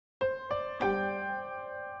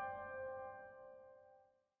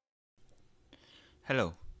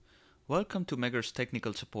Hello, welcome to Megger's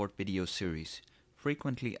Technical Support video series,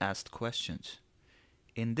 Frequently Asked Questions.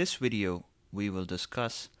 In this video, we will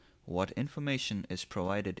discuss what information is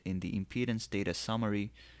provided in the impedance data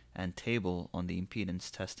summary and table on the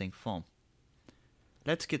impedance testing form.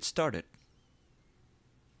 Let's get started.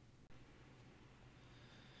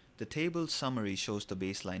 The table summary shows the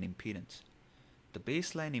baseline impedance. The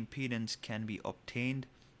baseline impedance can be obtained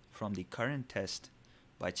from the current test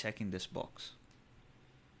by checking this box.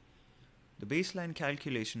 The baseline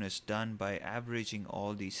calculation is done by averaging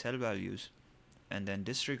all the cell values and then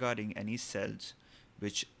disregarding any cells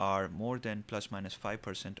which are more than plus minus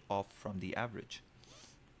 5% off from the average.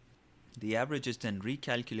 The average is then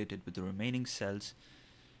recalculated with the remaining cells,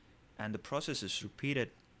 and the process is repeated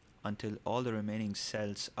until all the remaining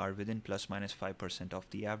cells are within plus minus 5% of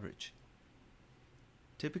the average.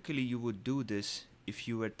 Typically, you would do this if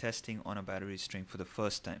you were testing on a battery string for the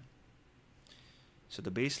first time. So the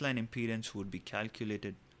baseline impedance would be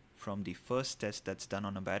calculated from the first test that's done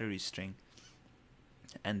on a battery string,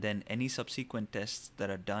 and then any subsequent tests that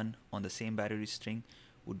are done on the same battery string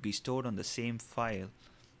would be stored on the same file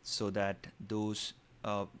so that those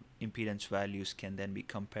impedance values can then be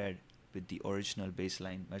compared with the original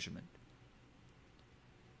baseline measurement.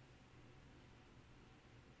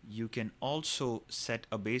 You can also set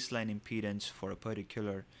a baseline impedance for a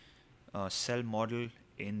particular cell model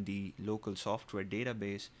in the local software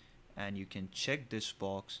database, and you can check this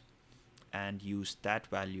box and use that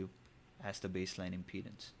value as the baseline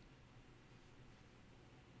impedance.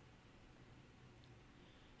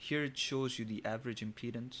 Here it shows you the average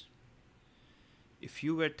impedance. If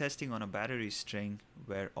you were testing on a battery string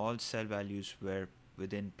where all cell values were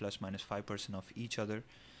within plus minus 5% of each other,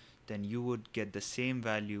 then you would get the same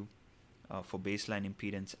value for baseline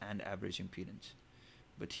impedance and average impedance.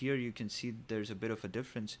 But here you can see there's a bit of a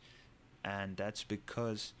difference, and that's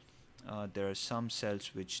because there are some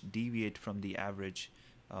cells which deviate from the average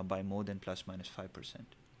by more than plus minus 5%.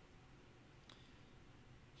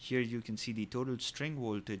 Here you can see the total string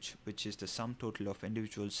voltage, which is the sum total of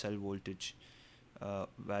individual cell voltage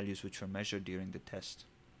values which were measured during the test.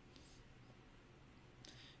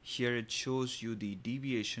 Here it shows you the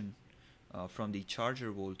deviation from the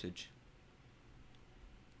charger voltage,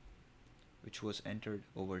 which was entered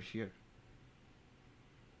over here.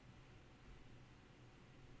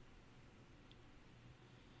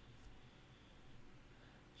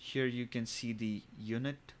 Here you can see the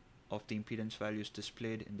unit of the impedance values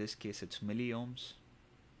displayed. In this case it's milliohms.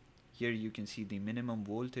 Here you can see the minimum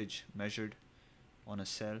voltage measured on a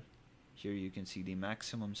cell. Here you can see the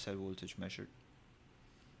maximum cell voltage measured.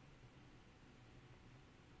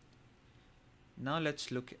 Now let's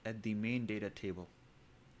look at the main data table.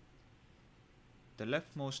 The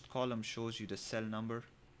leftmost column shows you the cell number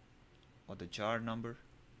or the jar number.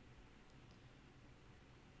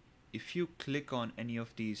 If you click on any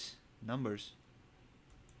of these numbers,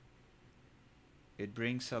 it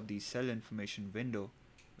brings up the cell information window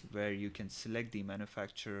where you can select the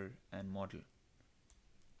manufacturer and model.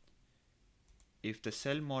 If the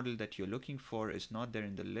cell model that you're looking for is not there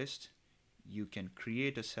in the list, you can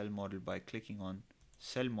create a cell model by clicking on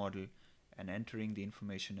cell model and entering the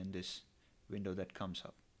information in this window that comes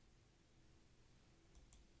up.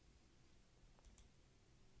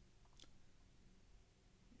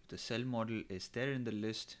 If the cell model is there in the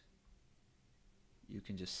list, you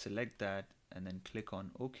can just select that and then click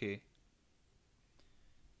on OK,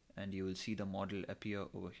 and you will see the model appear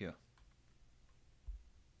over here.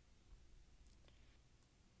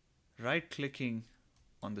 Right-clicking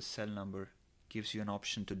on the cell number gives you an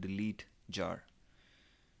option to delete jar.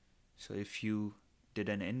 So if you did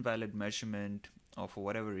an invalid measurement, or for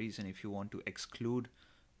whatever reason, if you want to exclude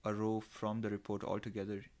a row from the report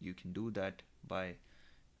altogether, you can do that by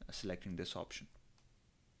selecting this option.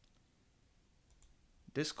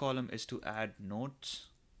 This column is to add notes.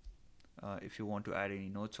 If you want to add any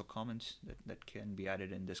notes or comments, that can be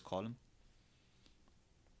added in this column.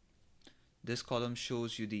 This column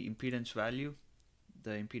shows you the impedance value.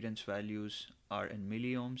 The impedance values are in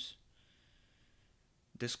milliohms.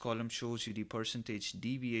 This column shows you the percentage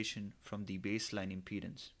deviation from the baseline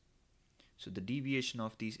impedance. So the deviation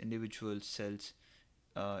of these individual cells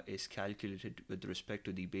is calculated with respect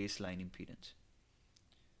to the baseline impedance.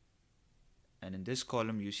 And in this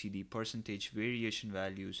column you see the percentage variation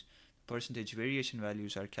values. Percentage variation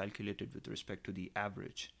values are calculated with respect to the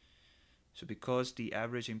average. So because the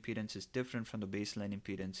average impedance is different from the baseline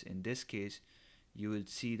impedance, in this case you will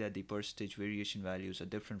see that the percentage variation values are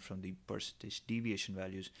different from the percentage deviation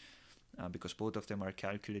values because both of them are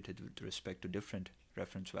calculated with respect to different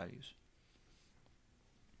reference values.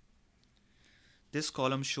 This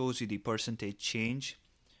column shows you the percentage change.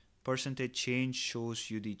 Percentage change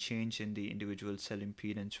shows you the change in the individual cell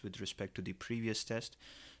impedance with respect to the previous test.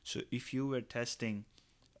 So if you were testing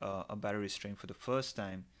a battery string for the first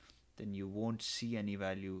time, then you won't see any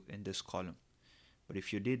value in this column. But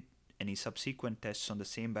if you did any subsequent tests on the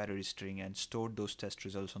same battery string and stored those test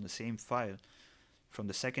results on the same file, from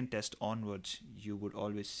the second test onwards, you would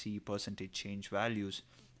always see percentage change values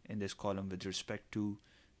in this column with respect to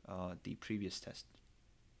the previous test.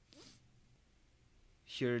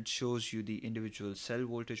 Here it shows you the individual cell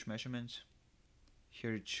voltage measurements.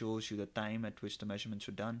 Here it shows you the time at which the measurements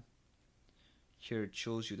were done. Here it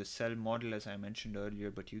shows you the cell model as I mentioned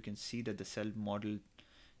earlier, but you can see that the cell model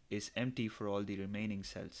is empty for all the remaining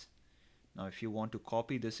cells. Now if you want to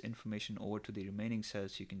copy this information over to the remaining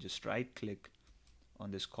cells, you can just right click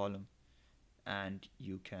on this column and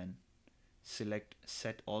you can select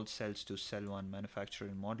set all cells to cell 1 manufacturer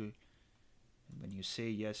and model, and when you say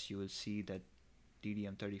yes, you will see that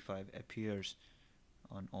DDM35 appears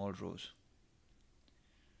on all rows.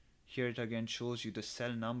 Here it again shows you the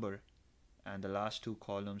cell number, and the last two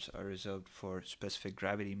columns are reserved for specific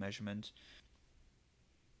gravity measurements.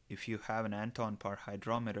 If you have an Anton power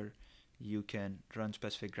hydrometer, you can run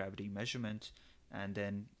specific gravity measurements, and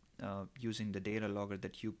then using the data logger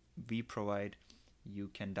that we provide,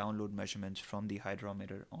 you can download measurements from the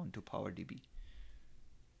hydrometer onto PowerDB.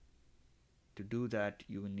 To do that,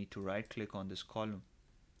 you will need to right click on this column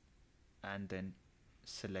and then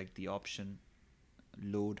select the option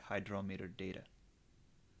Load Hydrometer Data.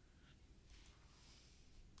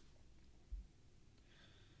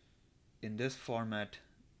 In this format,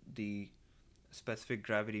 the specific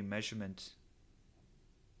gravity measurements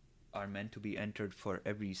are meant to be entered for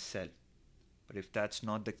every cell. But if that's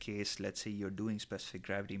not the case, let's say you're doing specific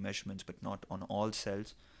gravity measurements but not on all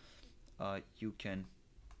cells, you can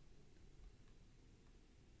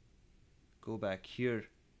go back here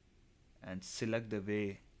and select the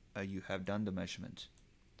way you have done the measurements.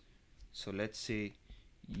 So let's say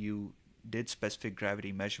you did specific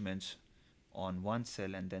gravity measurements on one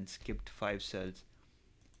cell and then skipped 5 cells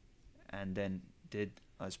and then did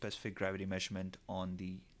a specific gravity measurement on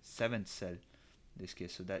the 7th cell in this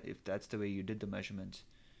case. So that if that's the way you did the measurements,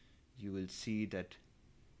 you will see that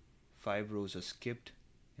 5 rows are skipped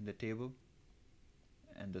in the table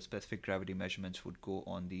and the specific gravity measurements would go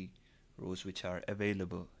on the rows which are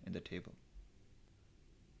available in the table.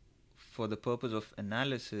 For the purpose of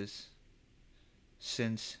analysis,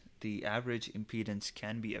 since the average impedance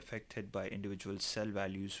can be affected by individual cell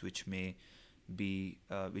values which may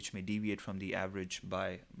deviate from the average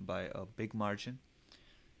by a big margin,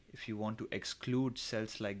 if you want to exclude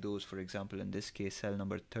cells like those, for example in this case cell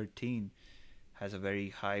number 13 has a very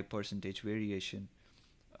high percentage variation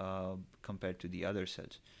compared to the other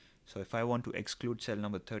cells. So if I want to exclude cell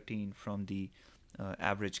number 13 from the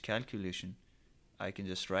average calculation, I can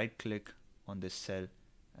just right click on this cell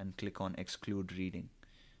and click on Exclude Reading.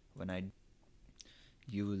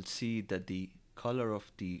 You will see that the color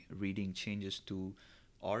of the reading changes to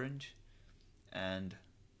orange, and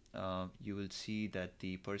you will see that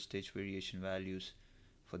the percentage variation values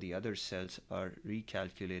for the other cells are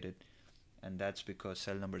recalculated, and that's because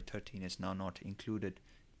cell number 13 is now not included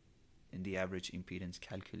in the average impedance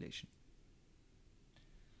calculation.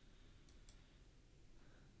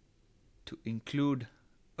 To include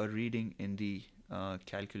a reading in the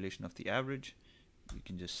calculation of the average, you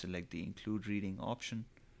can just select the Include Reading option.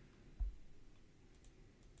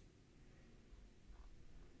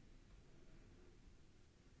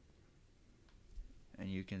 And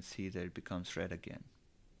you can see that it becomes red again.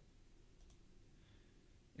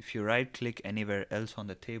 If you right click anywhere else on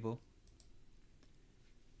the table,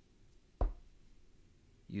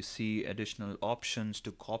 you see additional options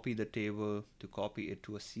to copy the table, to copy it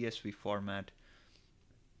to a CSV format,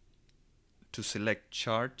 to select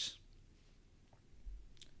charts,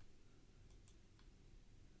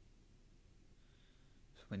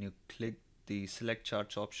 so when you click the select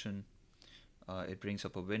charts option, it brings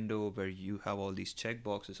up a window where you have all these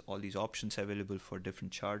checkboxes, all these options available for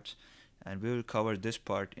different charts, and we will cover this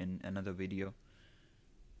part in another video.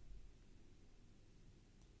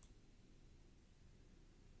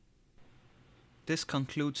 This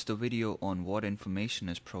concludes the video on what information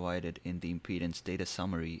is provided in the impedance data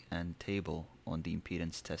summary and table on the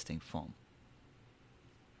impedance testing form.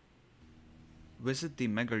 Visit the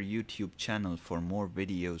Megger YouTube channel for more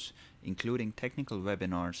videos, including technical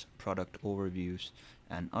webinars, product overviews,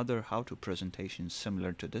 and other how-to presentations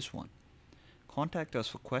similar to this one. Contact us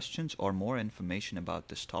for questions or more information about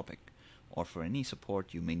this topic, or for any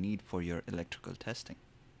support you may need for your electrical testing.